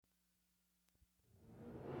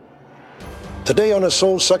Today on a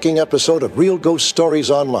soul-sucking episode of Real Ghost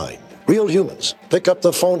Stories Online, real humans pick up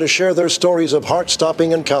the phone to share their stories of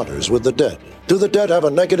heart-stopping encounters with the dead. Do the dead have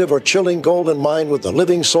a negative or chilling goal in mind with the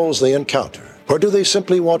living souls they encounter? Or do they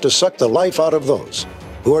simply want to suck the life out of those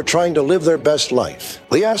who are trying to live their best life?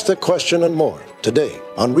 We ask the question and more today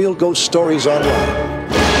on Real Ghost Stories Online.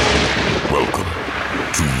 Welcome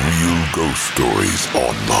to Real Ghost Stories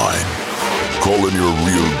Online. Call in your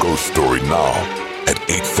real ghost story now at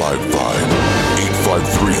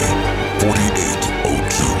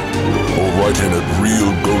 855-853-4802 or write in at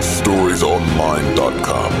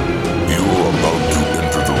realghoststoriesonline.com. You are about to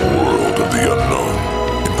enter the world of the unknown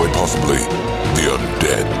and quite possibly the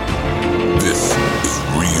undead. This is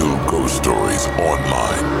Real Ghost Stories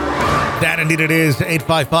Online. That indeed it is.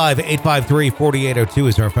 855-853-4802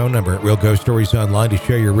 is our phone number at Real Ghost Stories Online to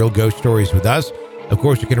share your real ghost stories with us. Of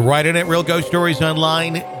course, you can write in at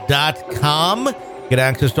realghoststoriesonline.com. Get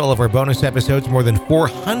access to all of our bonus episodes, more than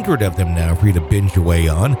 400 of them now for you to binge away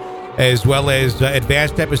on, as well as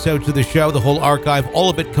advanced episodes of the show, the whole archive, all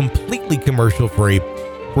of it completely commercial-free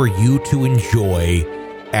for you to enjoy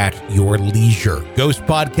at your leisure.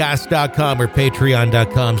 Ghostpodcast.com or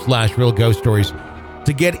patreon.com/realghoststories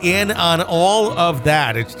to get in on all of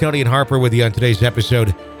that. It's Tony and Harper with you on today's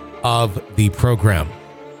episode of the program.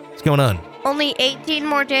 What's going on? Only 18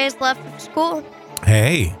 more days left of school.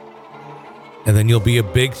 Hey. And then you'll be a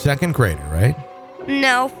big second grader, right?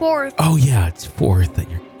 No, fourth. Oh, yeah, it's fourth that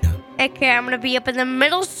you're... Yeah. Okay, I'm going to be up in the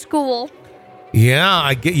middle school. Yeah,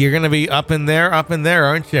 I get you're going to be up in there,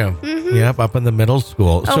 aren't you? Mm-hmm. Yep, up in the middle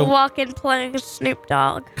school. I'll walk in playing Snoop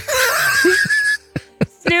Dogg.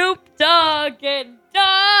 Snoop Dogg and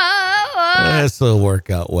Dogg. This will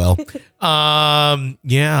work out well.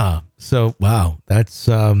 Yeah. So, wow, that's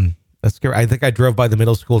scary. I think I drove by the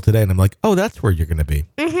middle school today, and I'm like, oh, that's where you're going to be.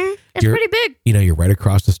 Mm-hmm. It's pretty big. You know, you're right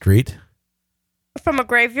across the street. From a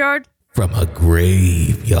graveyard? From a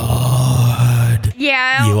graveyard.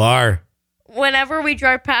 Yeah. You are. Whenever we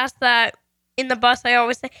drive past that in the bus, I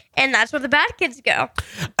always say, and that's where the bad kids go.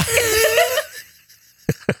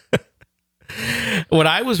 What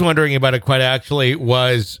I was wondering about it quite actually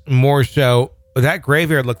was more so that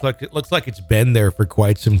graveyard looks like it's been there for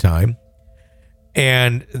quite some time.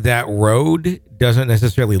 And that road doesn't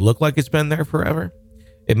necessarily look like it's been there forever.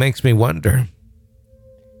 It makes me wonder,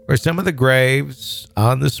 were some of the graves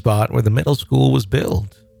on the spot where the middle school was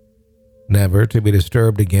built never to be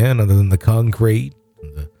disturbed again, other than the concrete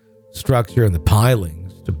and the structure and the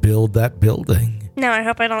pilings to build that building? No, I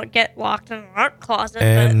hope I don't get locked in an art closet.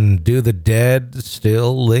 And do the dead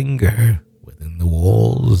still linger within the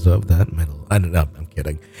walls of that middle? I don't know. I'm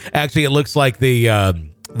kidding. Actually, it looks like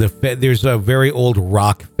there's a very old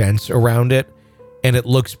rock fence around it, and it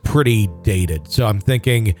looks pretty dated. So I'm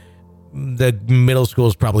thinking the middle school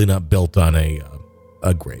is probably not built on a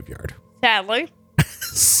graveyard. Sadly.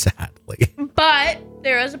 Sadly. But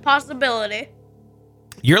there is a possibility.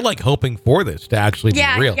 You're like hoping for this to actually be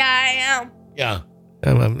real. Yeah, I am. Yeah.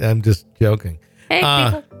 I'm just joking. Hey,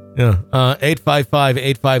 people. Yeah.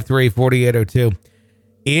 855-853-4802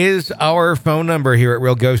 is our phone number here at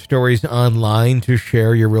Real Ghost Stories Online to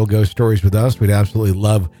share your real ghost stories with us. We'd absolutely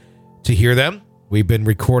love to hear them. We've been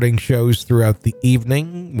recording shows throughout the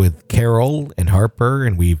evening with Carol and Harper,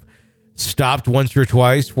 and we've stopped once or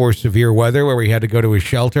twice for severe weather where we had to go to a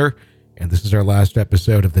shelter, and this is our last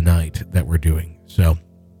episode of the night that we're doing. So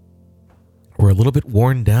we're a little bit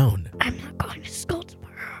worn down. I'm not going to school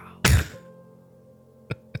tomorrow.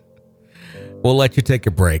 We'll let you take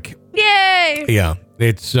a break. Yay! Yeah,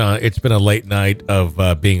 it's been a late night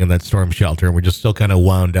of being in that storm shelter, and we're just still kind of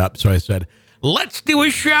wound up. So I said, let's do a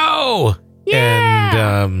show.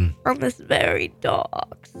 Yeah. And on this very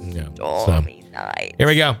dark, stormy night. Here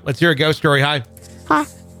we go. Let's hear a ghost story. Hi. Huh?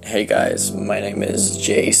 Hey guys, my name is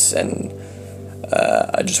Jace, and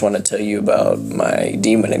I just want to tell you about my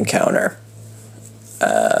demon encounter.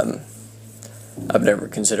 I've never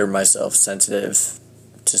considered myself sensitive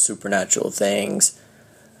to supernatural things,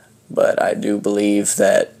 but I do believe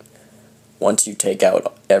that once you take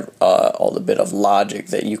out all the bit of logic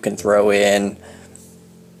that you can throw in,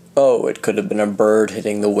 oh, it could have been a bird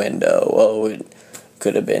hitting the window, oh, it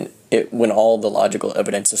could have been, when all the logical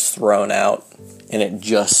evidence is thrown out and it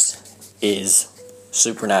just is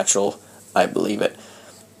supernatural, I believe it.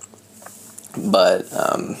 But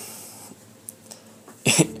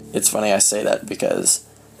it's funny I say that because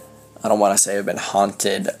I don't want to say I've been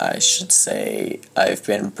haunted. I should say I've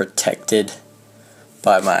been protected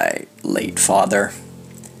by my late father.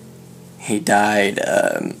 He died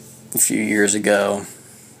a few years ago.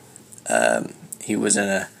 He was in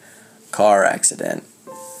a car accident.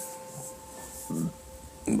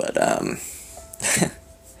 But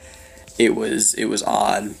it was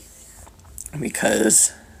odd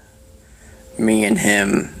because me and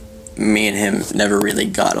him never really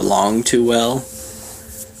got along too well.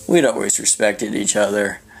 We'd always respected each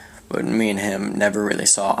other, but me and him never really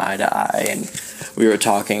saw eye to eye. And we were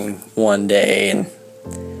talking one day, and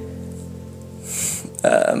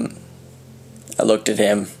I looked at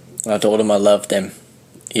him and I told him I loved him,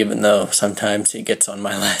 even though sometimes he gets on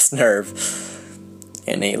my last nerve.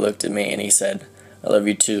 And he looked at me and he said, "I love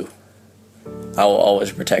you too. I will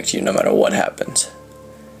always protect you no matter what happens."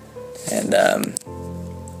 And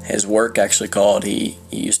his work actually called. He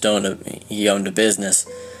owned a business,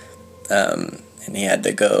 and he had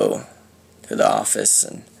to go to the office,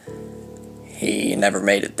 and he never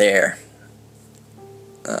made it there.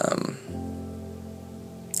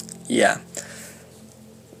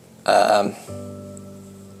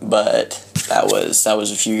 But that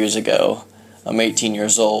was a few years ago. I'm 18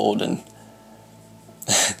 years old, and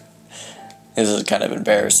this is kind of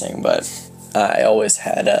embarrassing, but I always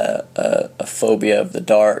had a phobia of the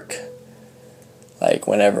dark. Like,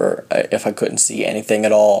 if I couldn't see anything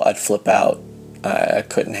at all, I'd flip out. I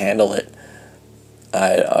couldn't handle it.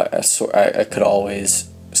 I could always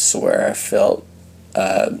swear I felt,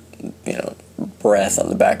 breath on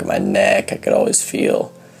the back of my neck. I could always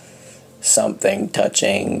feel something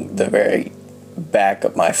touching the very back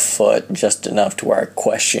of my foot, just enough to where I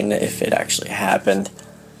question if it actually happened.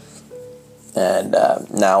 And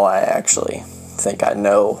now I actually think I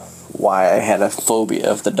know why I had a phobia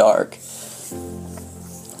of the dark.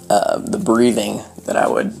 The breathing that I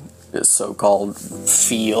would so-called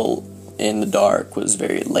feel in the dark was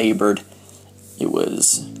very labored. It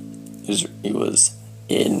was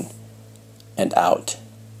in and out,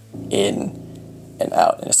 in and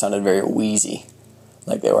out, and it sounded very wheezy,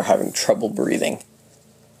 like they were having trouble breathing.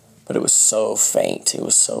 But it was so faint. It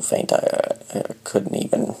was so faint. I couldn't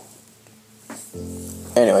even.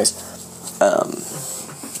 Anyways,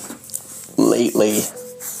 lately,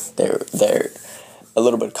 there. A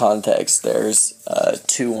little bit of context. There's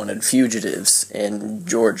 2 wanted fugitives in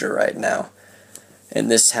Georgia right now, and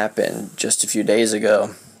this happened just a few days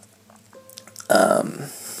ago.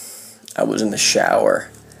 I was in the shower,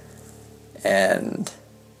 and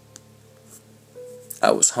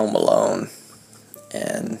I was home alone,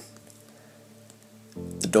 and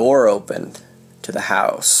the door opened to the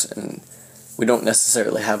house, and we don't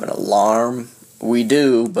necessarily have an alarm. We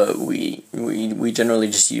do, but we generally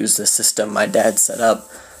just use the system my dad set up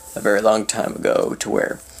a very long time ago, to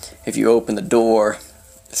where if you open the door,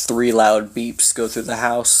 3 loud beeps go through the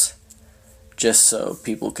house, just so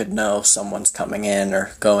people could know someone's coming in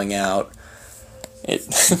or going out.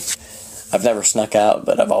 I've never snuck out,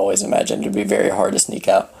 but I've always imagined it'd be very hard to sneak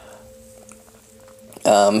out.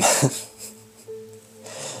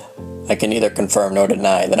 I can neither confirm nor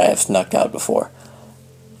deny that I have snuck out before.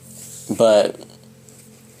 But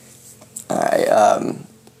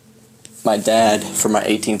my dad, for my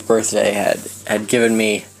 18th birthday, had given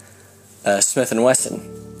me a Smith & Wesson.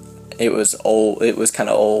 It was old. It was kind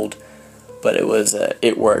of old, but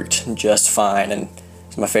it worked just fine, and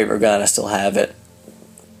it's my favorite gun. I still have it.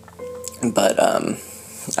 But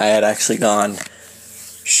I had actually gone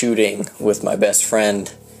shooting with my best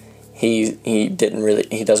friend. He doesn't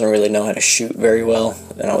really know how to shoot very well,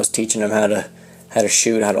 and I was teaching him how to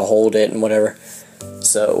shoot, how to hold it, and whatever.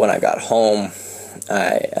 So when I got home,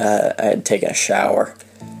 I had taken a shower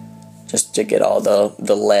just to get all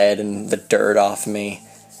the lead and the dirt off me.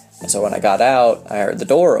 And so when I got out, I heard the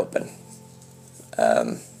door open.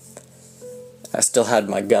 I still had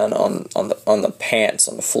my gun on the pants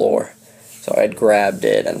on the floor, so I had grabbed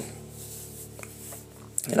it and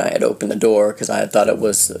I had opened the door because I had thought it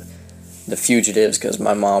was the fugitives, because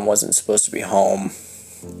my mom wasn't supposed to be home,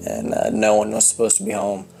 and no one was supposed to be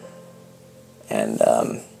home. And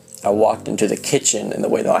I walked into the kitchen, and the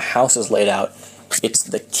way that my house is laid out, it's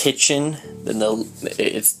the kitchen, then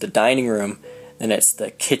it's the dining room, then it's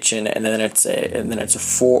the kitchen, and then it's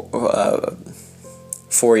a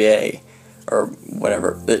foyer or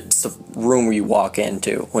whatever. It's the room where you walk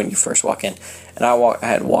into when you first walk in. And I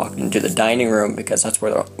had walked into the dining room because that's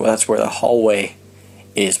where the hallway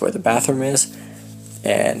is, where the bathroom is.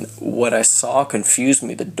 And what I saw confused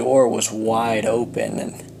me. The door was wide open,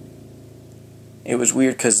 and it was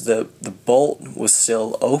weird because the bolt was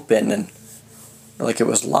still open and like it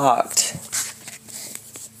was locked.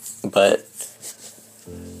 But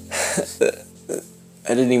I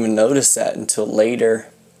didn't even notice that until later,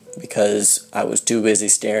 because I was too busy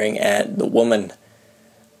staring at the woman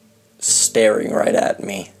staring right at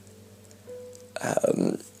me.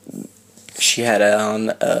 She had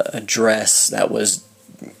on a dress that was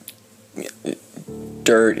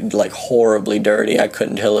dirty, like horribly dirty. I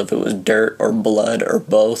couldn't tell if it was dirt or blood or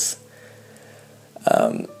both.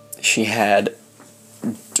 She had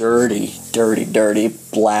dirty, dirty, dirty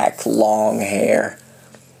black long hair.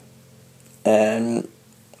 And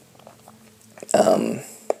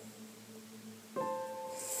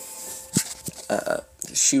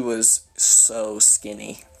she was so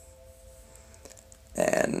skinny.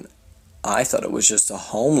 And I thought it was just a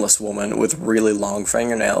homeless woman with really long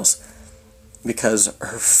fingernails, because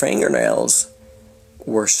her fingernails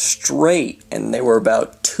were straight and they were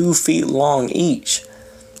about 2 feet long each.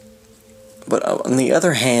 But on the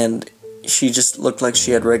other hand, she just looked like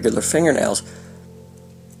she had regular fingernails.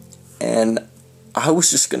 And I was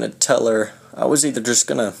just going to tell her, I was either just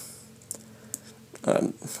going to,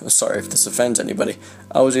 sorry if this offends anybody,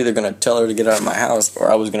 I was either going to tell her to get out of my house,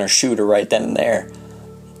 or I was going to shoot her right then and there.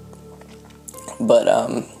 But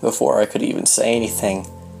before I could even say anything,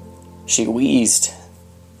 she wheezed,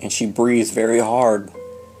 and she breathed very hard,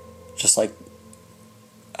 just like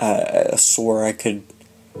I swore I could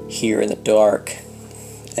hear in the dark,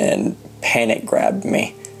 and panic grabbed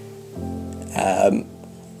me.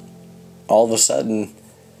 All of a sudden,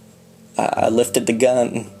 I lifted the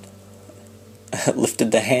gun,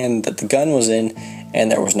 lifted the hand that the gun was in, and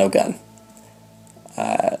there was no gun.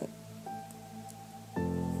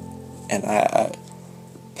 And I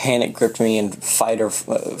panic gripped me, and fight or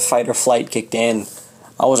flight kicked in.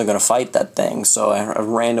 I wasn't going to fight that thing, so I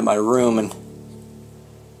ran to my room, and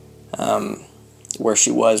where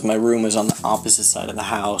she was, my room was on the opposite side of the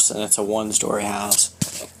house, and it's a 1-story house.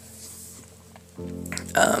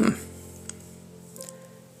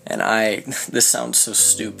 And this sounds so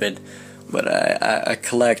stupid, but I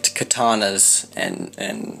collect katanas and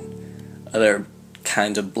other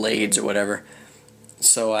kinds of blades or whatever.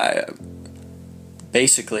 So I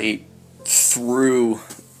basically threw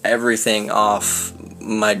everything off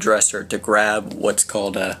my dresser to grab what's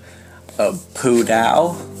called a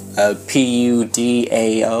pudao, a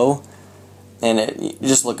Pudao, and you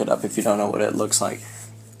just look it up if you don't know what it looks like.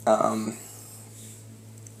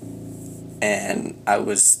 And I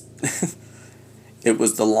was, it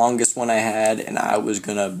was the longest one I had, and I was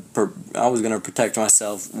gonna protect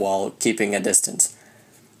myself while keeping a distance.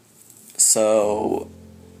 So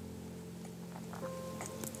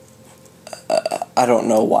I don't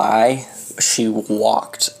know why she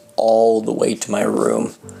walked all the way to my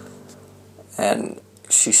room, and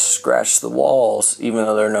she scratched the walls. Even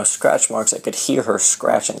though there are no scratch marks, I could hear her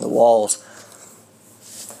scratching the walls.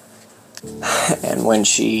 And when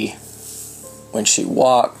she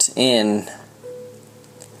walked in,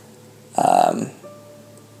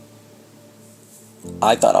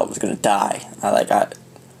 I thought I was gonna die. I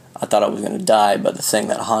thought I was gonna die by the thing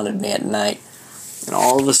that haunted me at night. And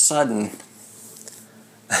all of a sudden,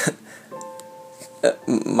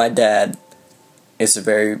 my dad is a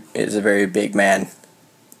very big man,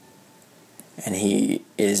 and he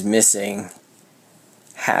is missing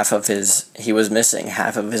half of his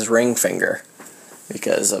ring finger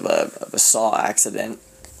because of a saw accident.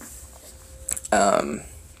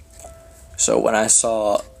 So when I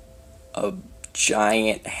saw a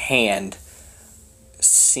giant hand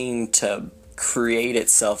seem to create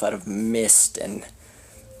itself out of mist and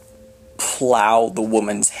plow the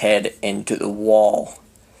woman's head into the wall,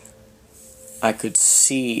 I could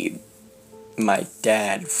see my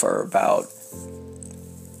dad for about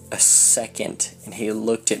a second, and he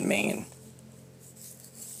looked at me, and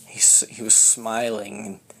he was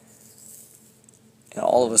smiling, and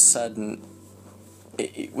all of a sudden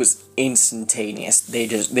it was instantaneous.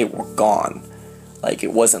 They were gone. Like,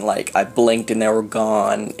 it wasn't like I blinked and they were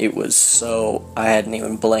gone. It was so I hadn't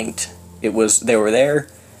even blinked. It was they were there,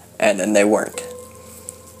 and then they weren't.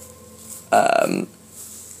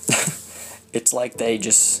 It's like they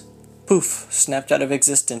just poof, snapped out of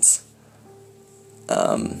existence.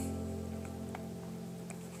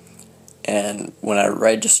 And when I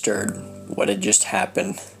registered what had just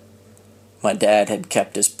happened, my dad had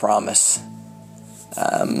kept his promise.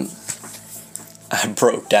 I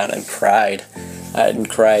broke down and cried. I hadn't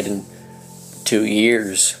cried in 2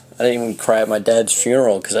 years. I didn't even cry at my dad's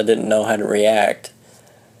funeral because I didn't know how to react.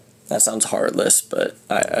 That sounds heartless, but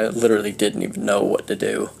I literally didn't even know what to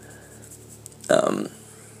do.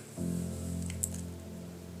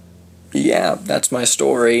 Yeah, that's my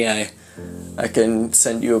story. I can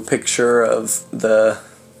send you a picture of the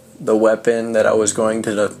weapon that I was going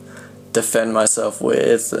to defend myself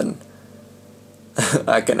with, and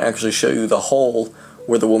I can actually show you the hole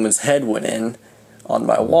where the woman's head went in on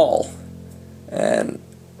my wall. And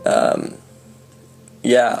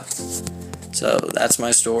yeah, so that's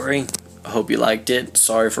my story. I hope you liked it.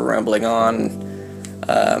 Sorry for rambling on.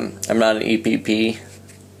 I'm not an EPP,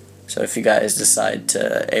 so if you guys decide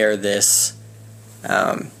to air this,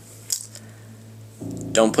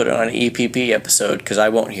 don't put it on an EPP episode because I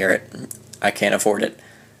won't hear it. I can't afford it.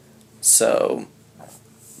 So,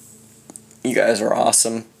 you guys are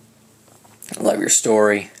awesome. I love your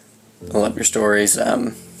story. I love your stories.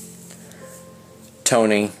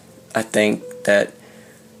 Tony, I think that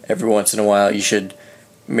every once in a while you should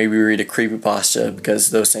maybe read a creepypasta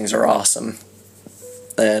because those things are awesome.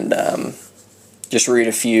 And just read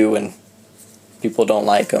a few, and people don't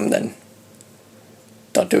like them, then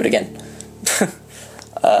don't do it again.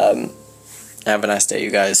 Have a nice day,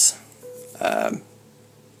 you guys.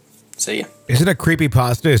 See ya. Isn't a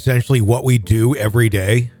creepypasta essentially what we do every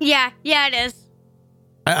day? Yeah, it is.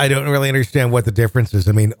 I don't really understand what the difference is.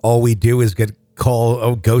 I mean, all we do is get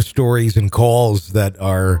ghost stories and calls that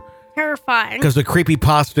are Terrifying. because a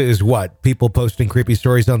creepypasta is what? People posting creepy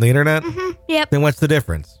stories on the internet? Mm-hmm. Yep. Then what's the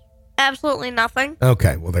difference? Absolutely nothing.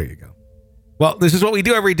 Okay, well, there you go. Well, this is what we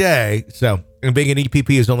do every day. So, and being an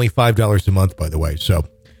EPP is only $5 a month, by the way. So,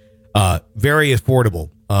 very affordable.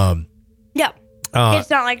 Yep. It's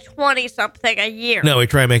not like 20 something a year. No, we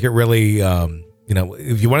try and make it really,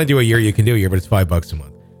 if you want to do a year, you can do a year, but it's $5 a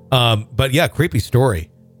month. But yeah, creepy story.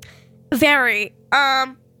 Very.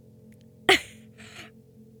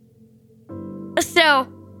 So,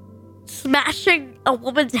 smashing a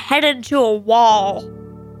woman's head into a wall.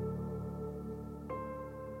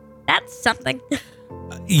 That's something.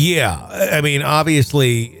 Yeah. I mean,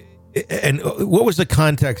 obviously. And what was the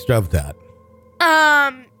context of that?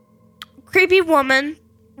 Creepy woman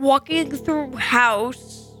walking through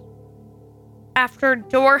house after a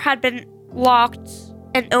door had been locked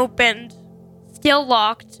and opened. Still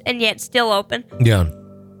locked and yet still open. Yeah.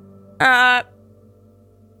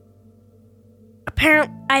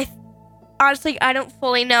 Apparently, I don't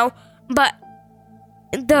fully know, but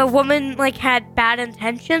the woman had bad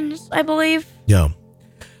intentions, I believe. Yeah.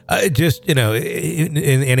 Just, in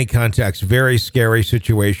any context, very scary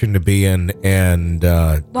situation to be in. And,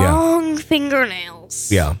 long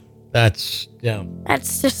fingernails. Yeah. That's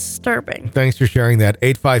disturbing. Thanks for sharing that.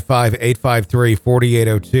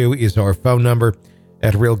 855-853-4802 is our phone number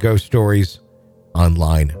at Real Ghost Stories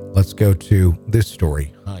Online. Let's go to this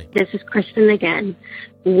story. Hi. This is Kristen again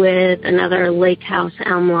with another Lake House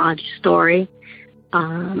Elm Lodge story.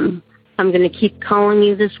 I'm going to keep calling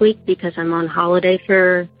you this week because I'm on holiday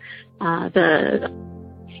for the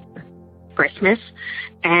Christmas,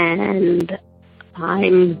 and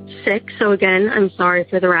I'm sick. So again, I'm sorry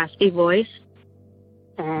for the raspy voice,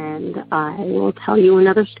 and I will tell you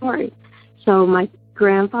another story. So my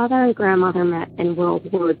grandfather and grandmother met in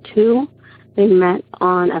World War II. They met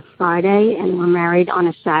on a Friday and were married on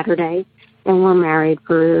a Saturday, and were married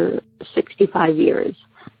for 65 years.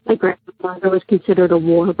 My grandmother was considered a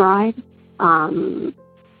war bride.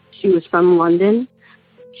 She was from London.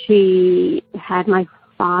 She had my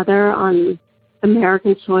father on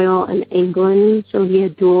American soil in England, so he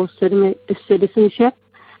had dual citizenship.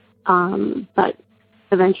 But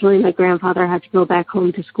eventually my grandfather had to go back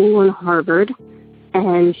home to school in Harvard,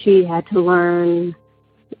 and she had to learn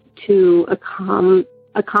to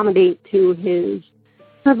accommodate to his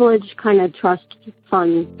privileged kind of trust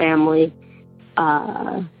fund family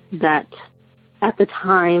that at the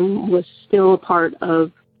time was still a part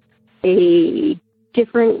of a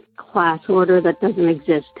different class order that doesn't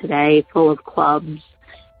exist today, full of clubs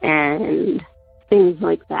and things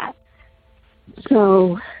like that.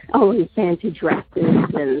 So, and fancy dresses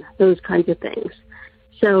and those kinds of things.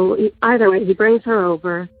 So either way, he brings her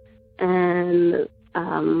over, and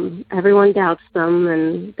everyone doubts them,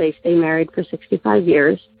 and they stay married for 65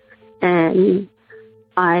 years. And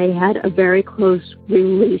I had a very close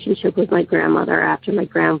relationship with my grandmother after my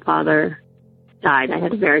grandfather died. I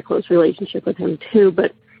had a very close relationship with him too,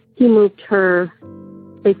 but he moved her.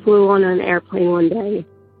 They flew on an airplane one day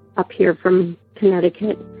up here from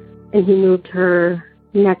Connecticut, and he moved her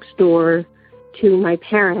next door to my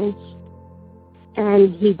parents,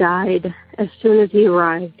 and he died as soon as he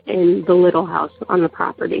arrived in the little house on the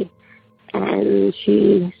property. And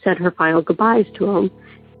she said her final goodbyes to him.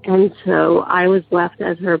 And so I was left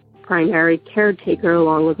as her primary caretaker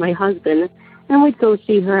along with my husband, and we'd go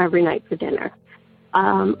see her every night for dinner.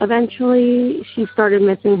 Eventually, she started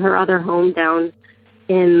missing her other home down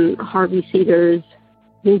in Harvey Cedars,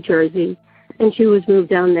 New Jersey, and she was moved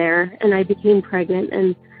down there, and I became pregnant,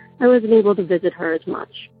 and I wasn't able to visit her as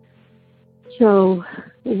much. So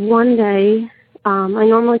one day, I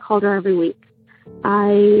normally called her every week.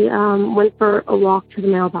 I went for a walk to the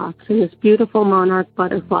mailbox, and this beautiful monarch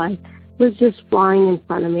butterfly was just flying in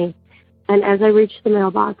front of me. And as I reached the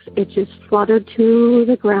mailbox, it just fluttered to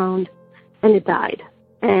the ground and it died.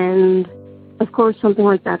 And of course, something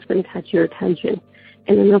like that's going to catch your attention.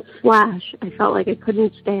 And in a flash, I felt like I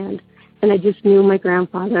couldn't stand. And I just knew my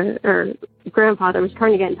grandfather was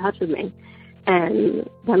trying to get in touch with me. And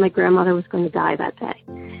that my grandmother was going to die that day.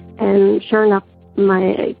 And sure enough,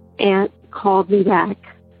 my aunt called me back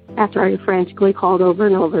after I frantically called over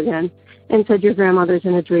and over again and said, your grandmother's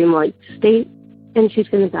in a dreamlike state and she's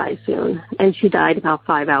going to die soon. And she died about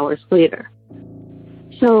 5 hours later.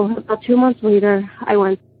 So about 2 months later, I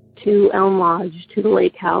went to Elm Lodge, to the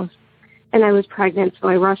lake house, and I was pregnant, so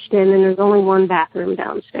I rushed in, and there's only one bathroom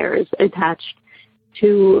downstairs attached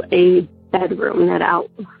to a bedroom that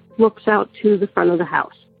looks out to the front of the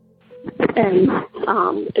house. And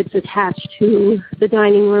it's attached to the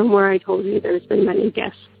dining room where I told you there's been many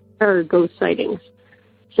guests or ghost sightings.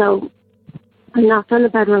 So I knocked on the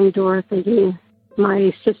bedroom door thinking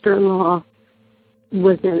my sister-in-law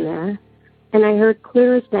was in there, and I heard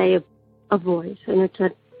clear as day a voice, and it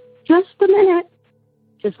said, just a minute,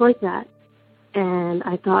 just like that. And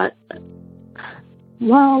I thought,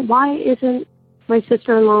 well, why isn't my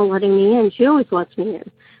sister-in-law letting me in? She always lets me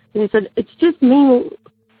in. And I said, it's just me.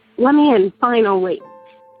 Let me in. Fine, I'll wait.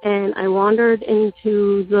 And I wandered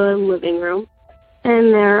into the living room,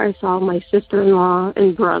 and there I saw my sister-in-law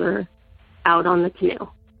and brother out on the canoe.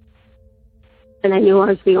 And I knew I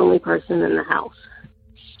was the only person in the house.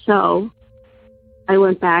 So I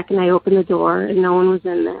went back and I opened the door, and no one was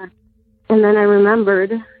in there. And then I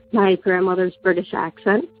remembered my grandmother's British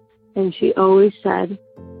accent, and she always said,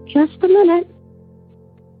 just a minute.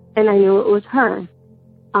 And I knew it was her.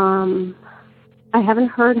 I haven't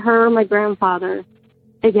heard her or my grandfather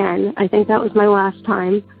again. I think that was my last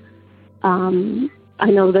time. I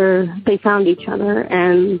know they found each other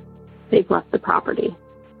and they've left the property.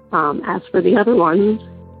 As for the other ones,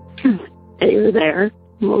 they were there,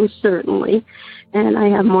 most certainly. And I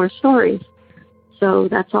have more stories. So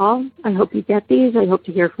that's all. I hope you get these. I hope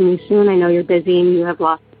to hear from you soon. I know you're busy and you have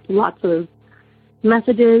lots of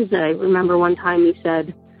messages. I remember one time you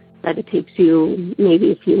said that it takes you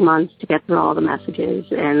maybe a few months to get through all the messages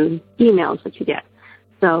and emails that you get.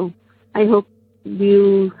 So I hope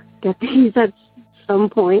you get these at some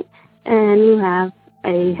point and you have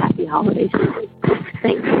a happy holiday season.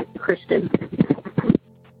 Thanks, Kristen.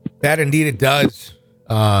 That indeed it does.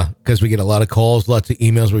 Because we get a lot of calls, lots of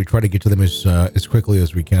emails. Where we try to get to them as quickly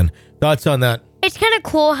as we can. Thoughts on that? It's kind of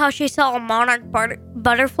cool how she saw a monarch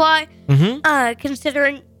butterfly. Mm-hmm.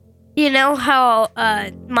 Considering, how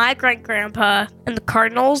my great-grandpa and the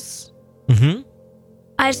cardinals, mm-hmm.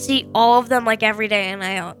 I see all of them like every day, and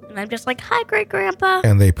I'm just like, hi, great-grandpa.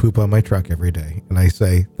 And they poop on my truck every day. And I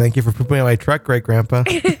say, thank you for pooping on my truck, great-grandpa.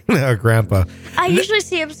 Or grandpa. I usually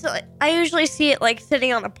see it like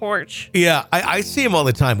sitting on the porch. Yeah, I see him all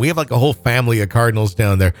the time. We have like a whole family of cardinals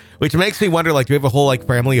down there, which makes me wonder, like, do we have a whole like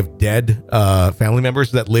family of dead family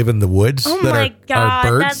members that live in the woods? Oh that my God,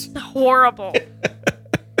 are birds? That's horrible.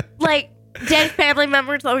 Like, dead family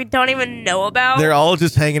members that we don't even know about. They're all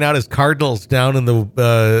just hanging out as cardinals down in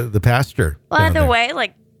the pasture. Well, either way,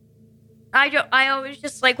 like, I always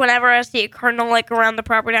just, like, whenever I see a cardinal, like, around the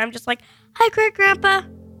property, I'm just like, hi, great-grandpa.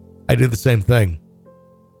 I do the same thing.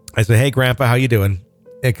 I say, hey, grandpa, how you doing?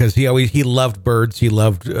 Because he loved birds. He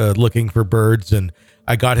loved looking for birds. And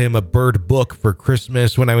I got him a bird book for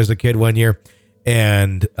Christmas when I was a kid one year.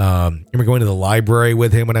 And I remember going to the library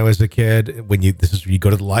with him when I was a kid. You go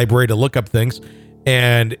to the library to look up things.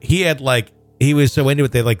 And he was so into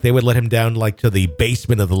it, they would let him down like to the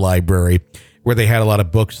basement of the library where they had a lot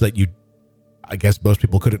of books that I guess most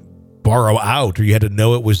people couldn't borrow out, or you had to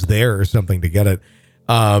know it was there or something to get it.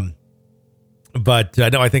 But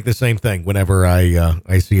no, I think the same thing whenever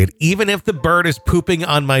I see it. Even if the bird is pooping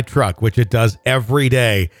on my truck, which it does every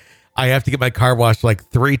day, I have to get my car washed like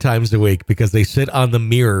 3 times a week because they sit on the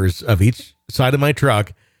mirrors of each side of my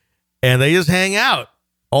truck and they just hang out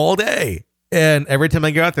all day. And every time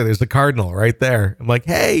I go out there, there's a cardinal right there. I'm like,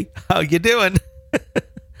 hey, how you doing?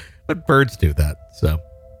 But birds do that. So,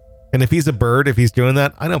 and if he's a bird, if he's doing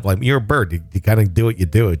that, I don't blame him. You're a bird. You kind of do what you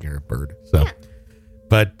do and you're a bird. So,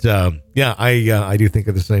 but yeah, I do think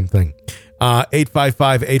of the same thing.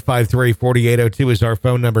 855-853-4802 is our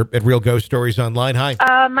phone number at Real Ghost Stories Online. Hi.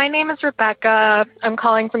 My name is Rebecca. I'm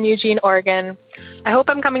calling from Eugene, Oregon. I hope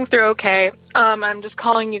I'm coming through okay. I'm just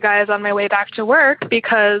calling you guys on my way back to work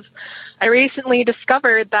because I recently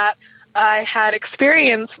discovered that I had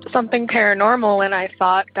experienced something paranormal, and I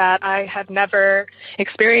thought that I had never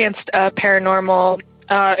experienced a paranormal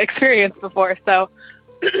experience before. So,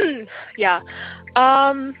 yeah.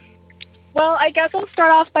 Well, I guess I'll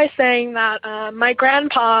start off by saying that my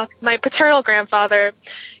grandpa, my paternal grandfather,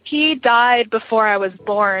 he died before I was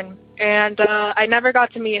born, and I never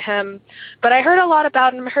got to meet him. But I heard a lot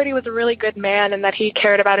about him. I heard he was a really good man and that he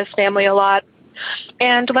cared about his family a lot.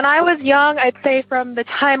 And when I was young, I'd say from the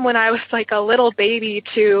time when I was like a little baby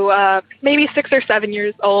to maybe 6 or 7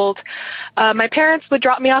 years old, my parents would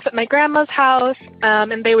drop me off at my grandma's house,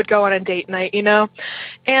 and they would go on a date night, you know.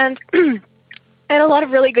 And I had a lot of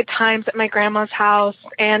really good times at my grandma's house,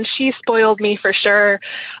 and she spoiled me for sure.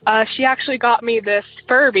 She actually got me this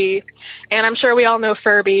Furby, and I'm sure we all know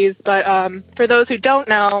Furbies, but for those who don't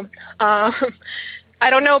know, I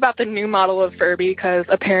don't know about the new model of Furby because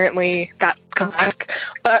apparently that's come back.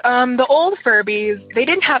 But the old Furbies, they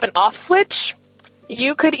didn't have an off switch.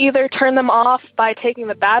 You could either turn them off by taking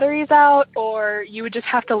the batteries out, or you would just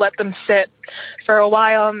have to let them sit for a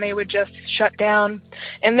while and they would just shut down.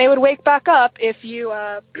 And they would wake back up if you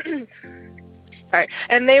sorry.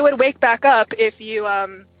 And they would wake back up if you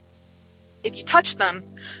touched them.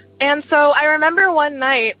 And so I remember one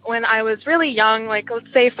night when I was really young, like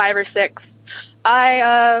let's say 5 or 6,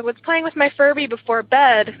 I was playing with my Furby before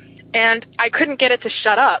bed and I couldn't get it to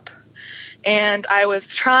shut up. And I was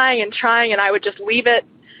trying and I would just leave it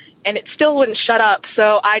and it still wouldn't shut up.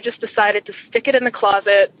 So I just decided to stick it in the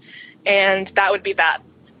closet and that would be that.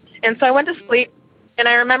 And so I went to sleep and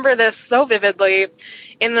I remember this so vividly.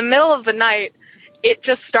 In the middle of the night, it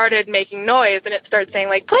just started making noise and it started saying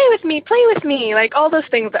like, play with me, like all those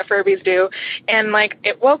things that Furbies do. And like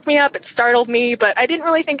it woke me up, it startled me, but I didn't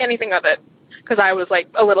really think anything of it because I was like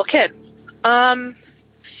a little kid.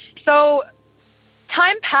 So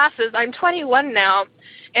time passes. I'm 21 now,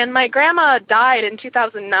 and my grandma died in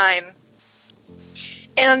 2009.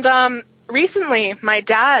 And recently, my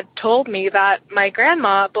dad told me that my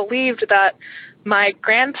grandma believed that my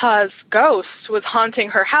grandpa's ghost was haunting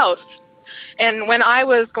her house. And when I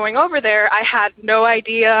was going over there, I had no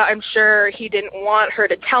idea. I'm sure he didn't want her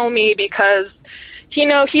to tell me because, you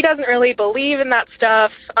know, he doesn't really believe in that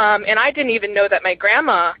stuff. And I didn't even know that my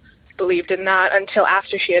grandma believed in that until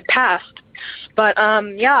after she had passed. But,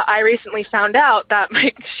 yeah, I recently found out that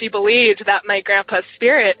she believed that my grandpa's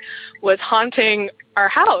spirit was haunting our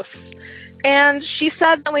house. And she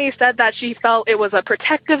suddenly said that she felt it was a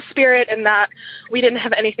protective spirit and that we didn't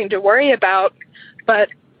have anything to worry about. But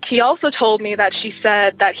he also told me that she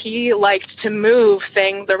said that he liked to move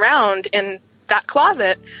things around in that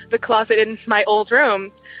closet, the closet in my old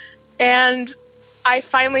room. And I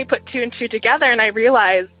finally put 2 and 2 together and I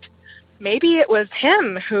realized maybe it was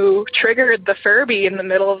him who triggered the Furby in the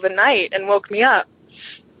middle of the night and woke me up.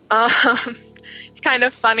 It's kind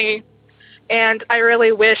of funny. And I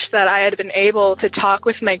really wish that I had been able to talk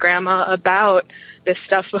with my grandma about this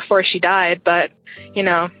stuff before she died. But, you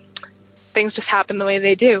know, things just happen the way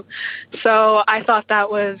they do. So I thought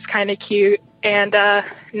that was kind of cute and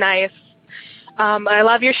nice. I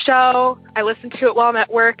love your show. I listen to it while I'm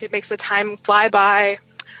at work. It makes the time fly by.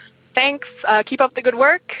 Thanks. Keep up the good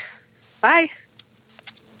work. Bye.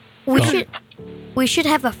 We should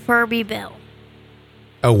have a Furby bell.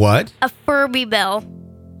 A what? A Furby bell.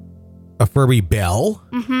 A Furby bell?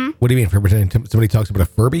 Mm-hmm. What do you mean? Somebody talks about a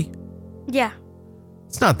Furby? Yeah.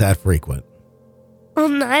 It's not that frequent. Well,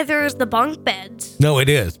 neither is the bunk beds. No, it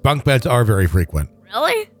is. Bunk beds are very frequent.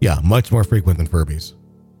 Really? Yeah, much more frequent than Furbies.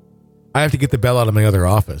 I have to get the bell out of my other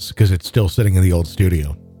office because it's still sitting in the old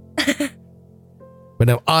studio. But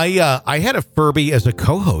no, I had a Furby as a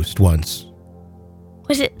co-host once.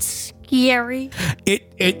 Was it scary?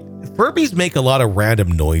 Furbies make a lot of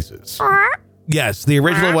random noises. Yes, the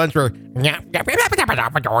original ones were,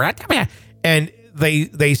 and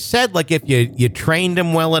they said like if you trained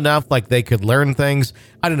them well enough, like they could learn things.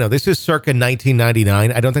 I don't know. This is circa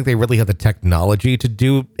 1999. I don't think they really have the technology to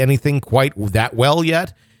do anything quite that well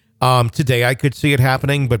yet. Today I could see it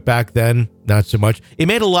happening, but back then, not so much. It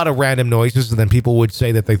made a lot of random noises, and then people would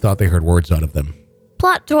say that they thought they heard words out of them.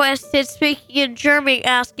 Plot twist, it's speaking in German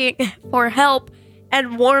asking for help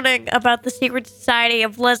and warning about the secret society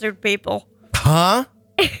of lizard people. Huh?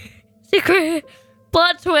 Secret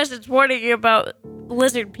plot twist, it's warning you about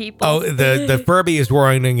lizard people. Oh, the Furby is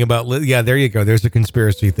warning about, yeah, there you go. There's a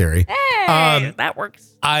conspiracy theory. Hey, that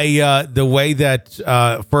works. The way that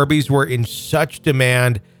Furbies were in such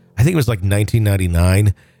demand, I think it was like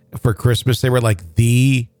 1999 for Christmas. They were like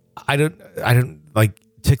I don't like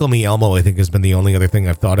Tickle Me Elmo, I think has been the only other thing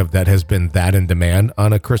I've thought of that has been that in demand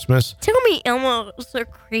on a Christmas. Tickle Me Elmo is so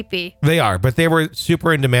creepy. They are, but they were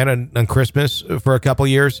super in demand on Christmas for a couple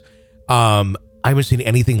years. I haven't seen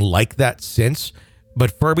anything like that since,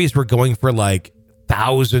 but Furbies were going for like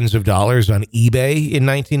thousands of dollars on eBay in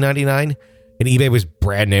 1999, and eBay was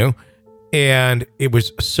brand new. And it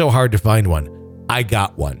was so hard to find one. I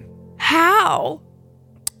got one. How?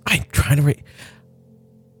 I'm trying to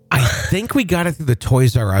I think we got it through the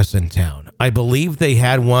Toys R Us in town. I believe they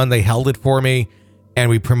had one. They held it for me, and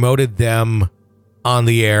we promoted them on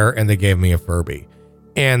the air, and they gave me a Furby.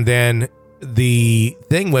 And then the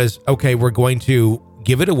thing was, okay, we're going to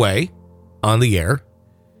give it away on the air.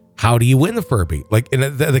 How do you win the Furby? Like, and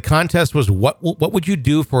the contest was, what would you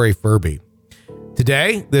do for a Furby?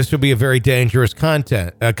 Today, this would be a very dangerous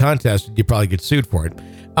contest. You'd probably get sued for it.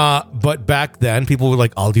 But back then, people were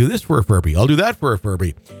like, I'll do this for a Furby. I'll do that for a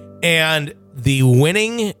Furby. And the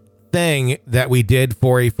winning thing that we did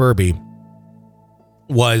for a Furby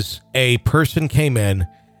was a person came in,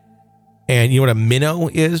 and you know what a minnow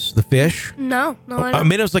is? The fish? No. A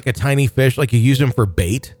minnow's like a tiny fish, like you use them for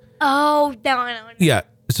bait. Oh, no, I know. Yeah.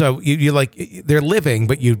 So you like, they're living,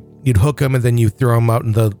 but you'd hook them and then you throw them out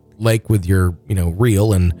in the lake with your,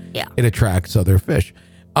 reel, and it attracts other fish.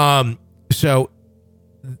 So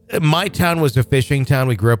my town was a fishing town.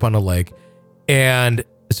 We grew up on a lake, and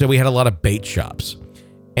so we had a lot of bait shops.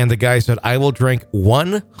 And the guy said, I will drink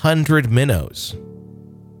 100 minnows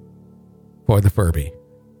for the Furby.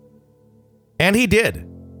 And he did.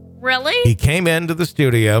 Really? He came into the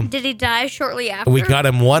studio. Did he die shortly after? We got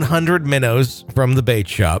him 100 minnows from the bait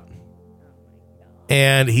shop.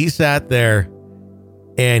 And he sat there,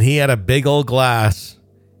 and he had a big old glass,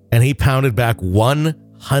 and he pounded back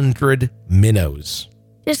 100 minnows.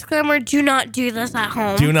 Disclaimer, do not do this at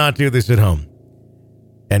home. Do not do this at home.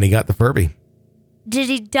 And he got the Furby. Did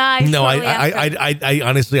he die? No, I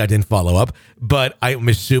honestly, I didn't follow up, but I'm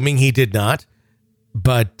assuming he did not.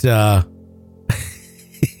 But it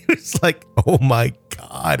was like, oh my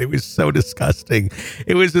God, it was so disgusting.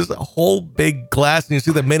 It was this whole big glass, and you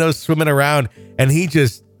see the minnows swimming around, and he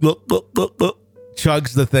just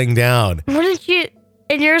chugs the thing down. Wouldn't you?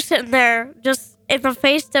 And you're sitting there just in the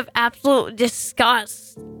face of absolute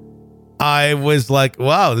disgust. I was like,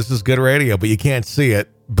 wow, this is good radio, but you can't see it.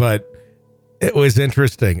 But it was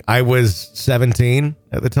interesting. I was 17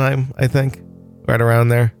 at the time, I think, right around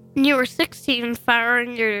there. You were 16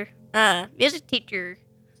 firing your music teacher's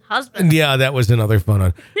husband. Yeah, that was another fun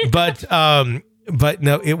one. But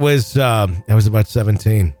no, it was I was about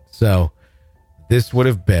 17. So this would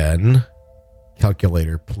have been,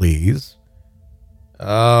 calculator, please.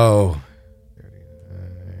 Oh,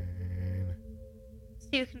 39. So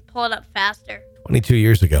you can pull it up faster. 22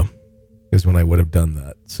 years ago is when I would have done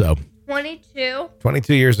that. So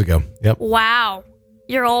 22 years ago. Yep. Wow.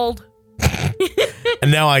 You're old.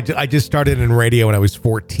 And now I just started in radio when I was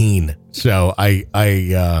 14. So I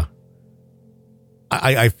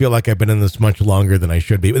feel like I've been in this much longer than I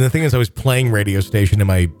should be. And the thing is, I was playing radio station in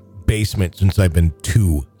my basement since I've been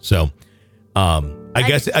 2. So I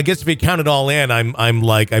guess if you count it all in, I'm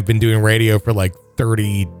like, I've been doing radio for like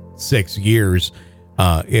 36 years.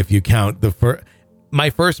 If you count my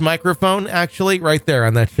first microphone, actually, right there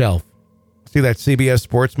on that shelf. See that CBS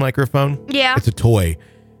Sports microphone? Yeah. It's a toy.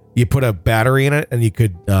 You put a battery in it, and you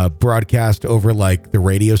could broadcast over like the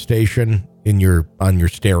radio station on your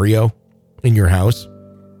stereo in your house.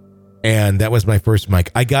 And that was my first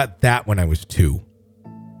mic. I got that when I was 2.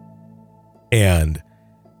 And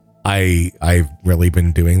I've really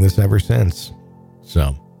been doing this ever since.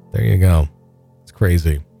 So there you go. It's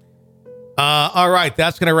crazy. All right.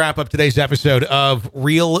 That's going to wrap up today's episode of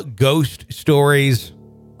Real Ghost Stories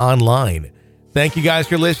Online. Thank you guys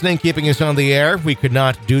for listening, keeping us on the air. We could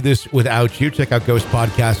not do this without you. Check out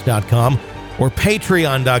ghostpodcast.com or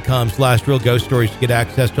patreon.com/Real Ghost Stories to get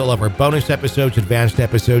access to all of our bonus episodes, advanced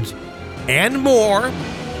episodes, and more.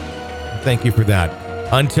 Thank you for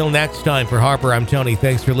that. Until next time, for Harper, I'm Tony.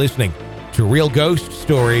 Thanks for listening to Real Ghost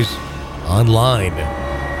Stories Online.